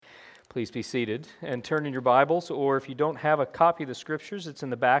Please be seated and turn in your Bibles, or if you don't have a copy of the Scriptures, it's in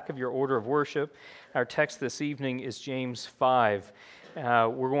the back of your order of worship. Our text this evening is James 5.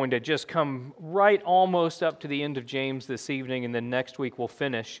 We're going to just come right almost up to the end of James this evening, and then next week we'll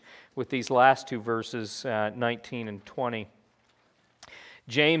finish with these last two verses, 19 and 20.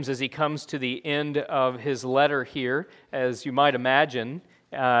 James, as he comes to the end of his letter here, as you might imagine,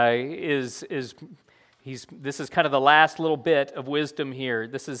 this is kind of the last little bit of wisdom here.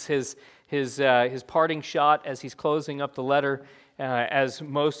 This is his parting shot as he's closing up the letter, as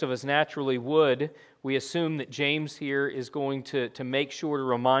most of us naturally would. We assume that James here is going to make sure to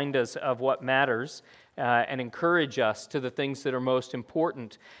remind us of what matters and encourage us to the things that are most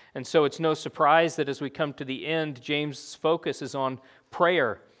important. And so it's no surprise that as we come to the end, James' focus is on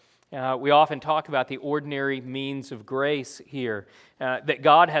prayer. We often talk about the ordinary means of grace here, that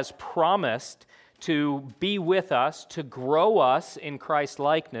God has promised to be with us, to grow us in Christ's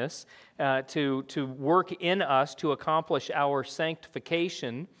likeness, to work in us to accomplish our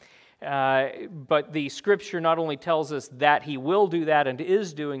sanctification. But the Scripture not only tells us that He will do that and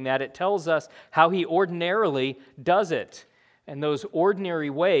is doing that, it tells us how He ordinarily does it. And those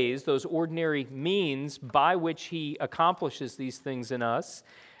ordinary ways, those ordinary means by which He accomplishes these things in us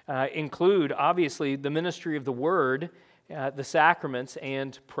include, obviously, the ministry of the Word, the sacraments,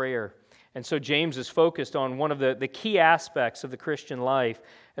 and prayer. And so James is focused on one of the key aspects of the Christian life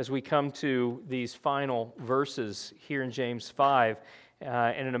as we come to these final verses here in James 5.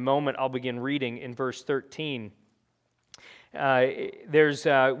 And in a moment, I'll begin reading in verse 13.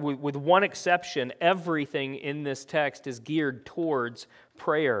 With one exception, everything in this text is geared towards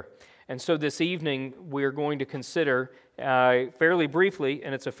prayer. And so this evening, we're going to consider fairly briefly,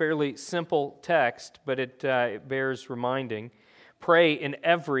 and it's a fairly simple text, but it bears reminding, pray in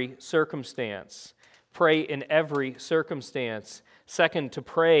every circumstance. Pray in every circumstance. Second, to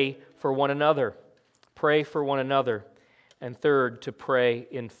pray for one another. Pray for one another. And third, to pray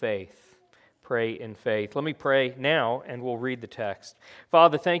in faith. Pray in faith. Let me pray now, and we'll read the text.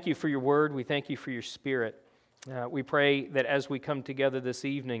 Father, thank you for your word. We thank you for your Spirit. We pray that as we come together this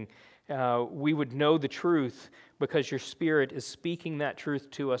evening, we would know the truth because your Spirit is speaking that truth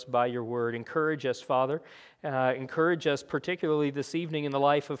to us by your word. Encourage us, Father. Encourage us particularly this evening in the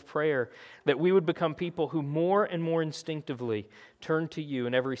life of prayer, that we would become people who more and more instinctively turn to you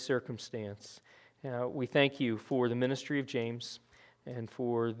in every circumstance. We thank you for the ministry of James and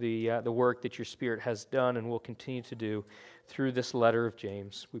for the work that your Spirit has done and will continue to do through this letter of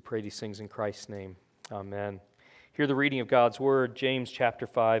James. We pray these things in Christ's name. Amen. Hear the reading of God's word, James chapter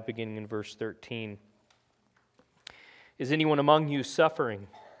 5, beginning in verse 13. Is anyone among you suffering?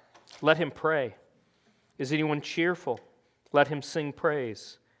 Let him pray. Is anyone cheerful? Let him sing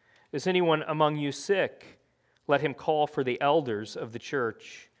praise. Is anyone among you sick? Let him call for the elders of the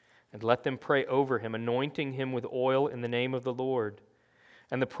church, and let them pray over him, anointing him with oil in the name of the Lord.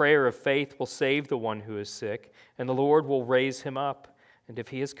 And the prayer of faith will save the one who is sick, and the Lord will raise him up. And if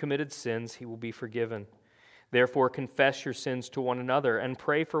he has committed sins, he will be forgiven. Therefore confess your sins to one another, and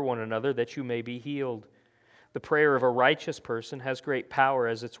pray for one another that you may be healed. The prayer of a righteous person has great power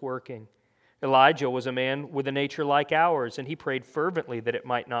as it's working. Elijah was a man with a nature like ours, and he prayed fervently that it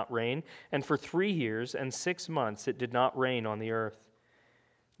might not rain, and for 3 years and 6 months it did not rain on the earth.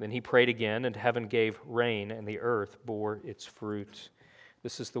 Then he prayed again, and heaven gave rain, and the earth bore its fruit.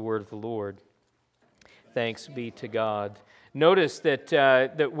 This is the word of the Lord. Thanks be to God. Notice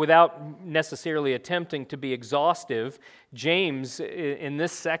that without necessarily attempting to be exhaustive, James in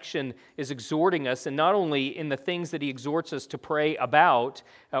this section is exhorting us, and not only in the things that he exhorts us to pray about,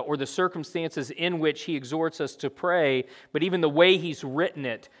 or the circumstances in which he exhorts us to pray, but even the way he's written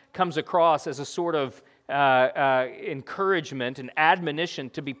it comes across as a sort of encouragement and admonition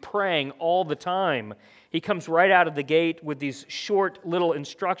to be praying all the time. He comes right out of the gate with these short little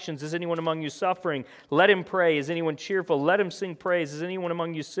instructions. Is anyone among you suffering? Let him pray. Is anyone cheerful? Let him sing praise. Is anyone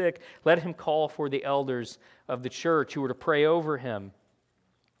among you sick? Let him call for the elders of the church who are to pray over him.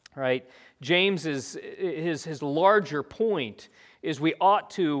 Right? James his larger point is we ought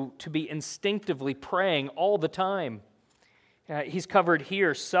to be instinctively praying all the time. He's covered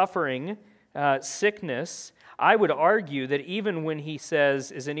here suffering, sickness. I would argue that even when he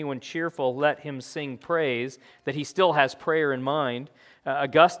says, is anyone cheerful, let him sing praise, that he still has prayer in mind.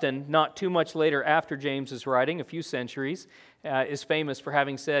 Augustine, not too much later after James's writing, a few centuries, is famous for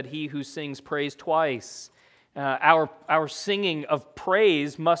having said, he who sings praise twice. Our singing of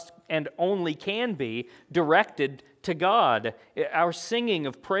praise must and only can be directed to God. Our singing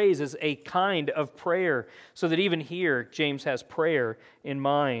of praise is a kind of prayer, so that even here, James has prayer in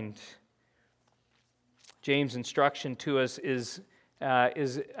mind. James' instruction to us is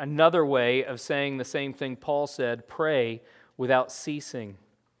is another way of saying the same thing Paul said, pray without ceasing.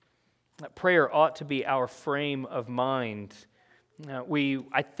 Prayer ought to be our frame of mind.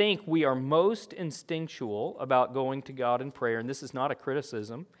 I think we are most instinctual about going to God in prayer, and this is not a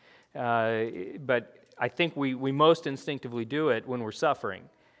criticism, but I think we most instinctively do it when we're suffering,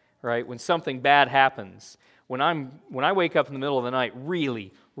 right? When something bad happens. When I wake up in the middle of the night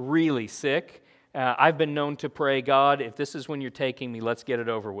really, really sick, I've been known to pray, God, if this is when you're taking me, let's get it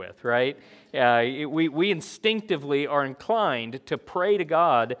over with, right? We instinctively are inclined to pray to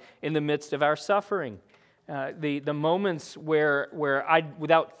God in the midst of our suffering. The moments where I,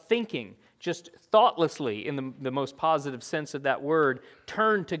 without thinking, just thoughtlessly, in the most positive sense of that word,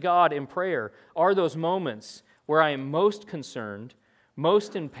 turn to God in prayer, are those moments where I am most concerned,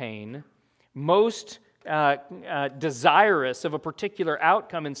 most in pain, most desirous of a particular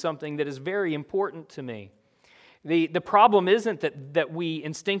outcome in something that is very important to me. The problem isn't that we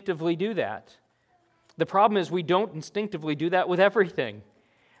instinctively do that. The problem is we don't instinctively do that with everything.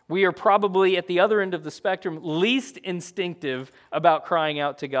 We are probably at the other end of the spectrum, least instinctive about crying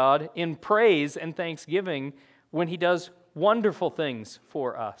out to God in praise and thanksgiving when He does wonderful things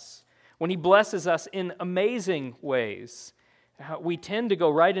for us, when He blesses us in amazing ways. We tend to go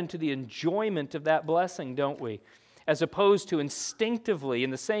right into the enjoyment of that blessing, don't we? As opposed to instinctively,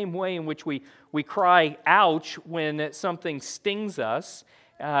 in the same way in which we cry, ouch, when something stings us,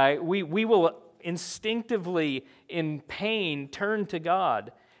 we will instinctively, in pain, turn to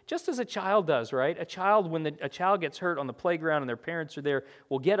God. Just as a child does, right? A child, when a child gets hurt on the playground and their parents are there,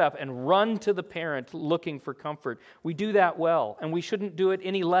 will get up and run to the parent looking for comfort. We do that well, and we shouldn't do it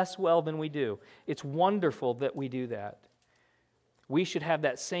any less well than we do. It's wonderful that we do that. We should have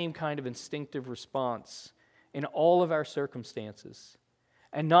that same kind of instinctive response in all of our circumstances,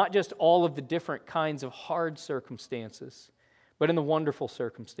 and not just all of the different kinds of hard circumstances, but in the wonderful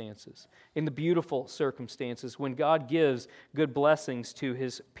circumstances, in the beautiful circumstances, when God gives good blessings to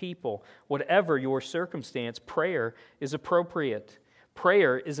His people. Whatever your circumstance, prayer is appropriate.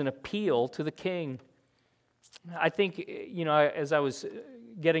 Prayer is an appeal to the King. I think, as I was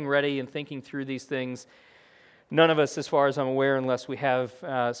getting ready and thinking through these things, none of us, as far as I'm aware, unless we have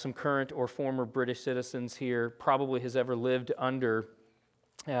some current or former British citizens here, probably has ever lived under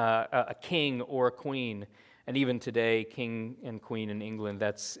a king or a queen. And even today, king and queen in England,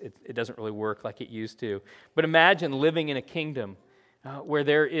 it doesn't really work like it used to. But imagine living in a kingdom where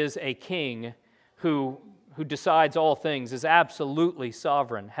there is a king who decides all things, is absolutely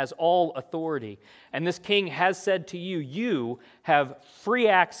sovereign, has all authority. And this king has said to you, you have free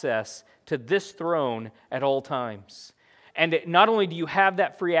access to this throne at all times. And not only do you have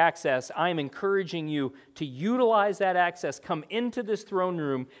that free access, I am encouraging you to utilize that access. Come into this throne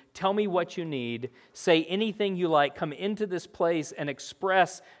room, tell me what you need, say anything you like, come into this place and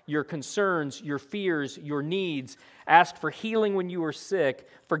express your concerns, your fears, your needs. Ask for healing when you are sick,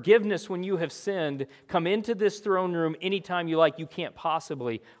 forgiveness when you have sinned. Come into this throne room anytime you like. You can't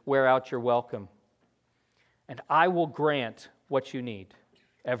possibly wear out your welcome. And I will grant what you need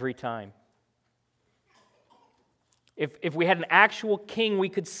every time. If we had an actual king we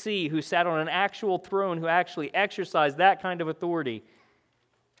could see who sat on an actual throne, who actually exercised that kind of authority,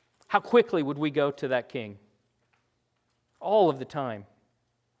 how quickly would we go to that king? All of the time.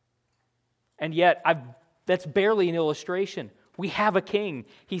 And yet, that's barely an illustration. We have a king.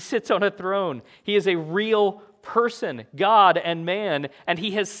 He sits on a throne. He is a real person, God and man, and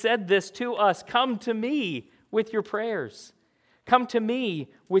He has said this to us: come to me with your prayers. Come to me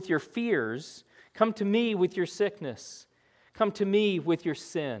with your fears. Come to me with your sickness. Come to me with your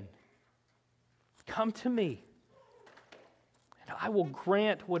sin. Come to me, and I will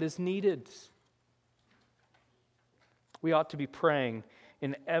grant what is needed. We ought to be praying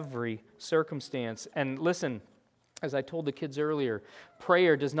in every circumstance. And listen, as I told the kids earlier,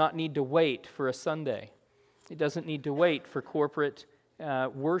 prayer does not need to wait for a Sunday. It doesn't need to wait for corporate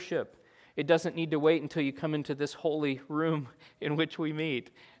worship. It doesn't need to wait until you come into this holy room in which we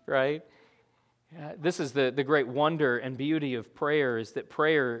meet, right? This is the great wonder and beauty of prayer, is that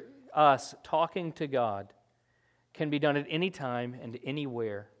prayer, us talking to God, can be done at any time and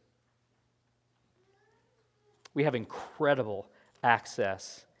anywhere. We have incredible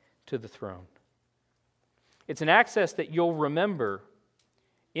access to the throne. It's an access that you'll remember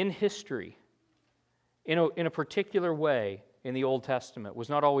in history, in a particular way in the Old Testament, was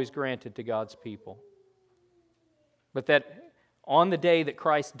not always granted to God's people. But that on the day that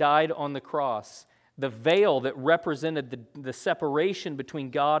Christ died on the cross, the veil that represented the separation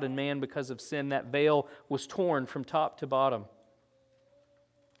between God and man because of sin, that veil was torn from top to bottom.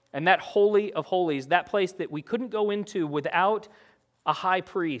 And that Holy of Holies, that place that we couldn't go into without a high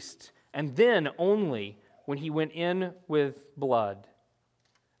priest, and then only when he went in with blood.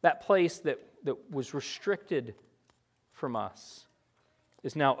 That place that was restricted from us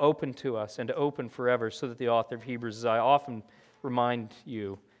is now open to us and open forever, so that the author of Hebrews, as I often remind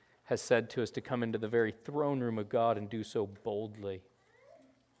you, has said to us to come into the very throne room of God and do so boldly.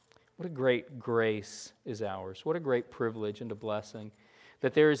 What a great grace is ours. What a great privilege and a blessing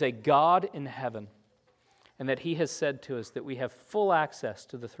that there is a God in heaven and that He has said to us that we have full access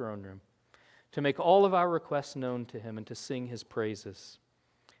to the throne room to make all of our requests known to Him and to sing His praises.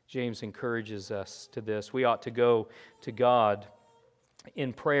 James encourages us to this. We ought to go to God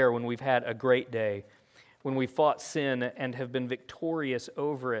in prayer when we've had a great day, when we fought sin and have been victorious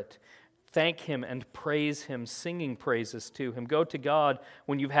over it. Thank Him and praise Him, singing praises to Him. Go to God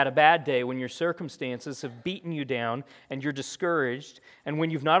when you've had a bad day, when your circumstances have beaten you down and you're discouraged, and when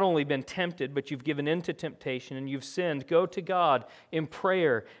you've not only been tempted, but you've given in to temptation and you've sinned. Go to God in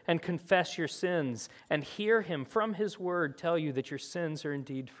prayer and confess your sins and hear Him from His Word tell you that your sins are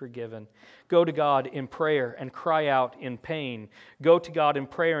indeed forgiven. Go to God in prayer and cry out in pain. Go to God in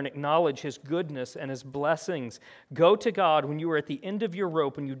prayer and acknowledge His goodness and His blessings. Go to God when you are at the end of your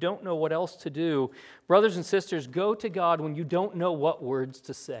rope and you don't know what else to do. Brothers and sisters, go to God when you don't know what words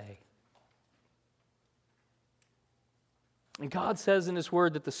to say. And God says in His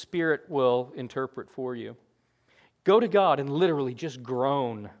Word that the Spirit will interpret for you. Go to God and literally just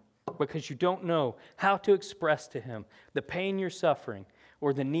groan because you don't know how to express to Him the pain you're suffering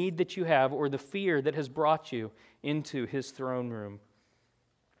or the need that you have or the fear that has brought you into His throne room.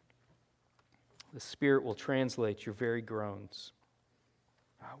 The Spirit will translate your very groans.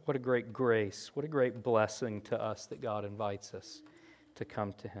 What a great grace, what a great blessing to us that God invites us to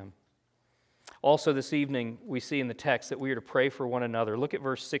come to Him. Also this evening, we see in the text that we are to pray for one another. Look at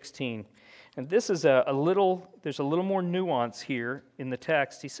verse 16. And this is there's a little more nuance here in the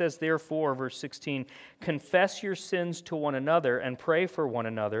text. He says, therefore, verse 16, confess your sins to one another and pray for one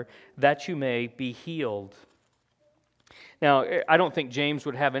another that you may be healed. Now, I don't think James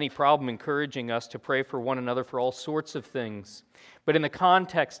would have any problem encouraging us to pray for one another for all sorts of things. But in the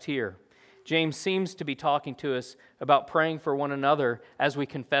context here, James seems to be talking to us about praying for one another as we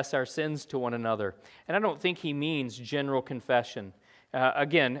confess our sins to one another. And I don't think he means general confession.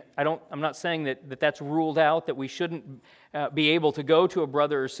 Again, I'm not saying that that's ruled out, that we shouldn't be able to go to a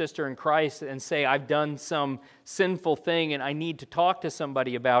brother or sister in Christ and say, I've done some sinful thing and I need to talk to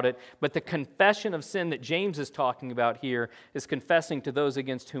somebody about it. But the confession of sin that James is talking about here is confessing to those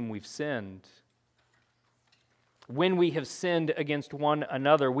against whom we've sinned. When we have sinned against one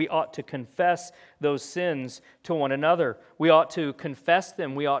another, we ought to confess those sins to one another. We ought to confess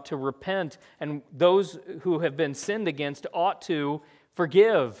them. We ought to repent. And those who have been sinned against ought to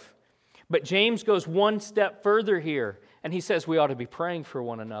forgive. But James goes one step further here, and he says we ought to be praying for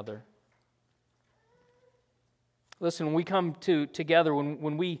one another. Listen, when we come together,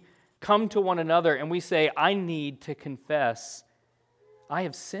 when we come to one another and we say, I need to confess, I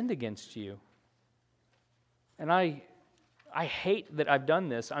have sinned against you. And I hate that I've done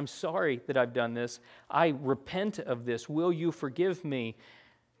this. I'm sorry that I've done this. I repent of this. Will you forgive me?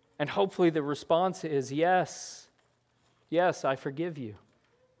 And hopefully the response is yes. Yes, I forgive you.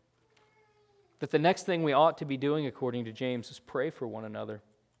 That the next thing we ought to be doing, according to James, is pray for one another.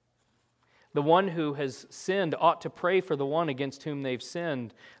 The one who has sinned ought to pray for the one against whom they've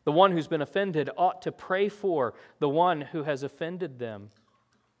sinned. The one who's been offended ought to pray for the one who has offended them.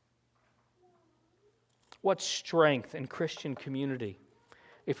 What strength in Christian community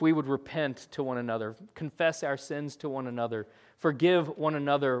if we would repent to one another, confess our sins to one another, forgive one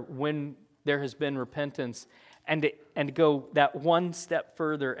another when there has been repentance, and go that one step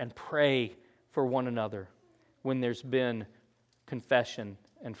further and pray for one another when there's been confession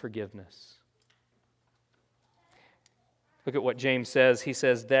and forgiveness. Look at what James says. He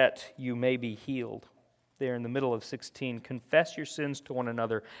says, that you may be healed. There in the middle of 16, confess your sins to one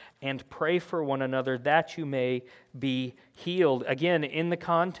another and pray for one another that you may be healed. Again, in the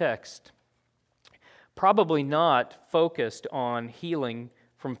context, probably not focused on healing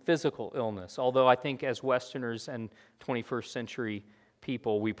from physical illness, although I think as Westerners and 21st century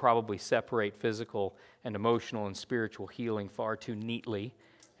people, we probably separate physical and emotional and spiritual healing far too neatly.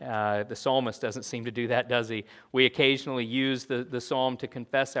 The psalmist doesn't seem to do that, does he? We occasionally use the psalm to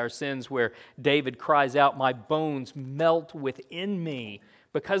confess our sins where David cries out, my bones melt within me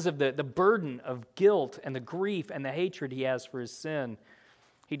because of the burden of guilt and the grief and the hatred he has for his sin.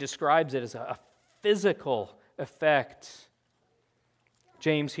 He describes it as a physical effect.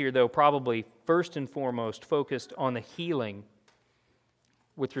 James here, though, probably first and foremost focused on the healing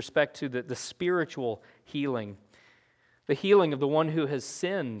with respect to the spiritual healing. the healing of the one who has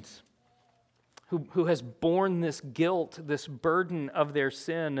sinned, who has borne this guilt, this burden of their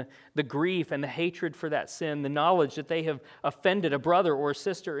sin, the grief and the hatred for that sin, the knowledge that they have offended a brother or a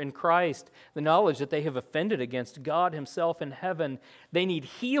sister in Christ, the knowledge that they have offended against God Himself in heaven. They need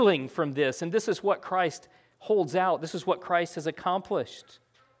healing from this, and this is what Christ holds out. This is what Christ has accomplished.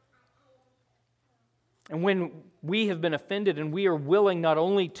 And when we have been offended and we are willing not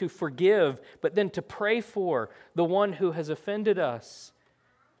only to forgive, but then to pray for the one who has offended us,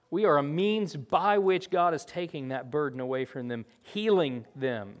 we are a means by which God is taking that burden away from them, healing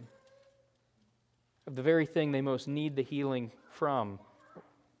them of the very thing they most need the healing from.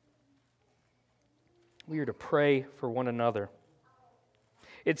 We are to pray for one another.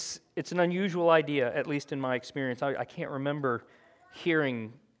 It's an unusual idea, at least in my experience. I can't remember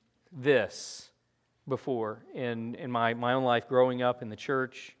hearing this before in my own life growing up in the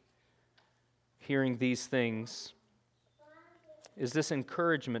church, hearing these things. Is this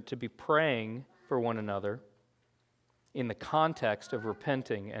encouragement to be praying for one another in the context of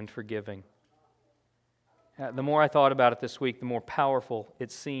repenting and forgiving. The more I thought about it this week, the more powerful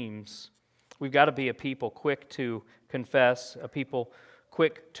it seems. We've got to be a people quick to confess, a people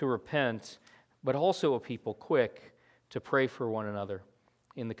quick to repent, but also a people quick to pray for one another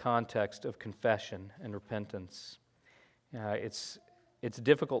in the context of confession and repentance. It's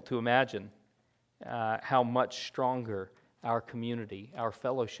difficult to imagine how much stronger our community, our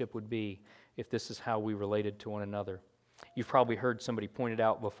fellowship would be if this is how we related to one another. You've probably heard somebody point it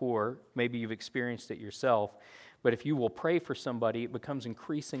out before. Maybe you've experienced it yourself. But if you will pray for somebody, it becomes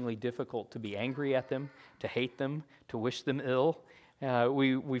increasingly difficult to be angry at them, to hate them, to wish them ill.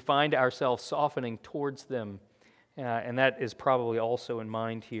 We find ourselves softening towards them. And that is probably also in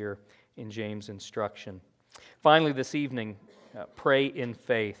mind here in James' instruction. Finally, this evening, pray in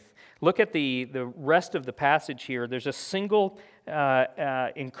faith. Look at the rest of the passage here. There's a single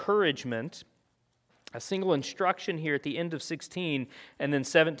encouragement, a single instruction here at the end of 16, and then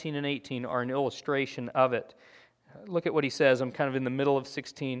 17 and 18 are an illustration of it. Look at what he says. I'm kind of in the middle of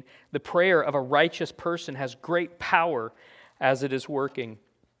 16. The prayer of a righteous person has great power as it is working.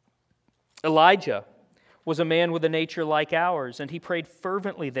 Elijah was a man with a nature like ours, and he prayed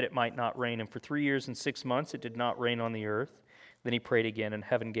fervently that it might not rain. And for 3 years and 6 months it did not rain on the earth. Then he prayed again, and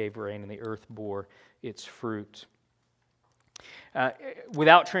heaven gave rain, and the earth bore its fruit.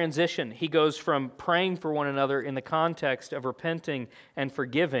 Without transition, he goes from praying for one another in the context of repenting and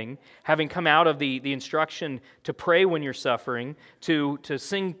forgiving, having come out of the instruction to pray when you're suffering, to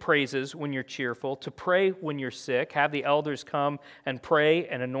sing praises when you're cheerful, to pray when you're sick, have the elders come and pray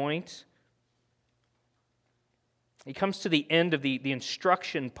and anoint. He comes to the end of the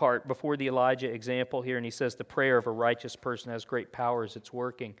instruction part before the Elijah example here, and he says the prayer of a righteous person has great power as it's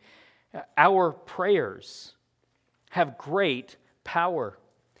working. Our prayers have great power.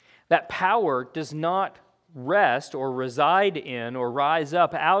 That power does not rest or reside in or rise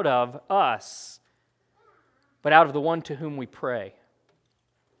up out of us, but out of the one to whom we pray.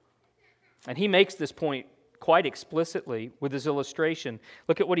 And he makes this point quite explicitly with his illustration.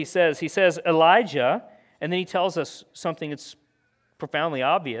 Look at what he says. He says, Elijah... And then he tells us something that's profoundly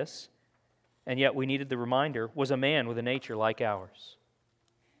obvious, and yet we needed the reminder, was a man with a nature like ours.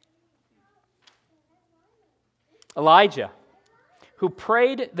 Elijah, who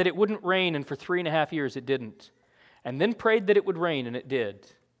prayed that it wouldn't rain, and for 3.5 years it didn't, and then prayed that it would rain, and it did.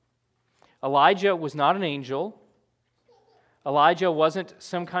 Elijah was not an angel. Elijah wasn't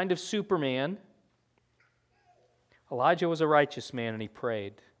some kind of Superman. Elijah was a righteous man, and he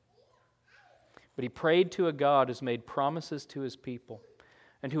prayed. But he prayed to a God who has made promises to his people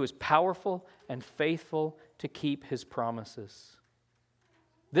and who is powerful and faithful to keep his promises.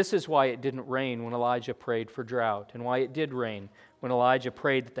 This is why it didn't rain when Elijah prayed for drought, and why it did rain when Elijah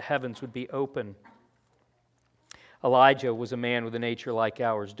prayed that the heavens would be open. Elijah was a man with a nature like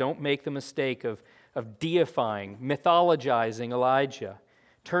ours. Don't make the mistake of deifying, mythologizing Elijah,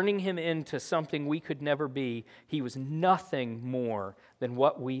 turning him into something we could never be. He was nothing more than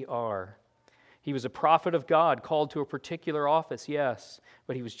what we are. He was a prophet of God, called to a particular office, yes,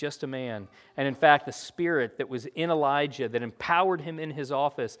 but he was just a man. And in fact, the spirit that was in Elijah, that empowered him in his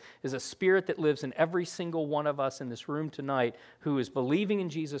office, is a spirit that lives in every single one of us in this room tonight who is believing in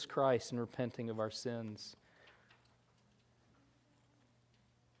Jesus Christ and repenting of our sins.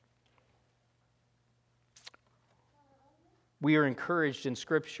 We are encouraged in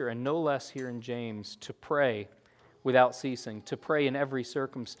Scripture, and no less here in James, to pray without ceasing, to pray in every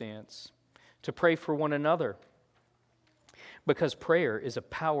circumstance, to pray for one another, because prayer is a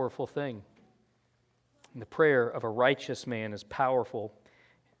powerful thing. And the prayer of a righteous man is powerful.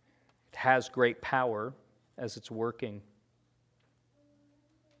 It has great power as it's working.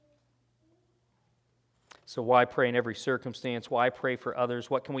 So why pray in every circumstance? Why pray for others?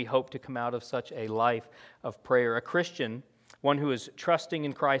 What can we hope to come out of such a life of prayer? A Christian, one who is trusting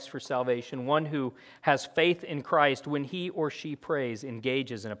in Christ for salvation, one who has faith in Christ, when he or she prays,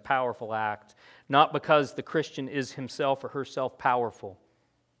 engages in a powerful act, not because the Christian is himself or herself powerful,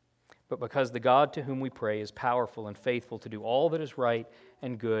 but because the God to whom we pray is powerful and faithful to do all that is right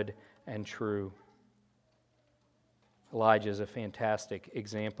and good and true. Elijah is a fantastic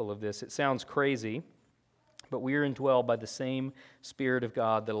example of this. It sounds crazy, but we are indwelled by the same Spirit of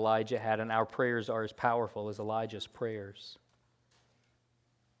God that Elijah had, and our prayers are as powerful as Elijah's prayers.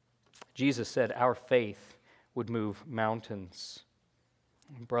 Jesus said our faith would move mountains.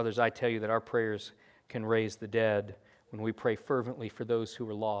 Brothers, I tell you that our prayers can raise the dead when we pray fervently for those who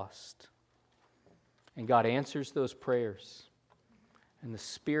are lost. And God answers those prayers, and the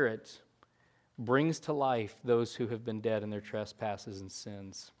Spirit brings to life those who have been dead in their trespasses and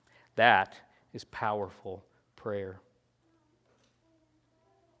sins. That is powerful prayer.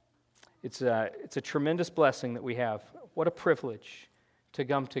 It's a tremendous blessing that we have. What a privilege to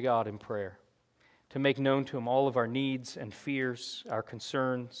come to God in prayer, to make known to Him all of our needs and fears, our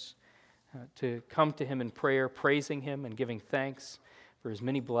concerns, to come to Him in prayer, praising Him and giving thanks for His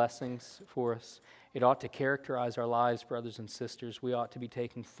many blessings for us. It ought to characterize our lives, brothers and sisters. We ought to be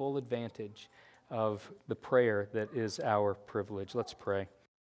taking full advantage of the prayer that is our privilege. Let's pray.